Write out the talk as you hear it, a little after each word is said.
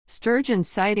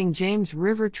Sturgeon-sighting James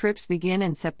River trips begin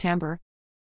in September.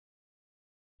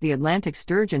 The Atlantic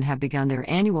sturgeon have begun their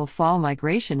annual fall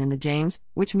migration in the James,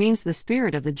 which means the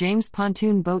Spirit of the James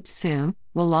pontoon boat soon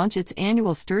will launch its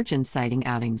annual sturgeon sighting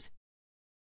outings.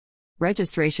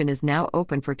 Registration is now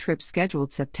open for trips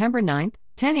scheduled September 9th,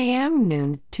 10 a.m.,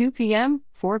 noon, 2 p.m.,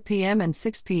 4 p.m., and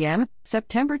 6 p.m.,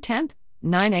 September 10th,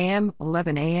 9 a.m.,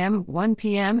 11 a.m., 1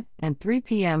 p.m., and 3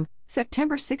 p.m.,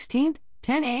 September 16th,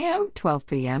 10 a.m., 12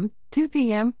 p.m., 2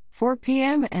 p.m., 4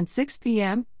 p.m., and 6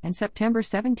 p.m., and September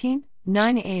 17th,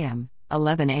 9 a.m.,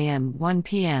 11 a.m., 1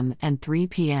 p.m., and 3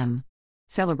 p.m.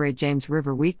 Celebrate James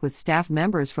River Week with staff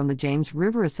members from the James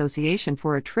River Association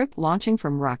for a trip launching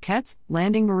from Rockettes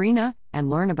Landing Marina, and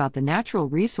learn about the natural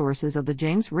resources of the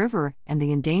James River and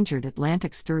the endangered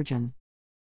Atlantic sturgeon.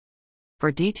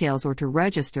 For details or to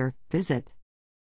register, visit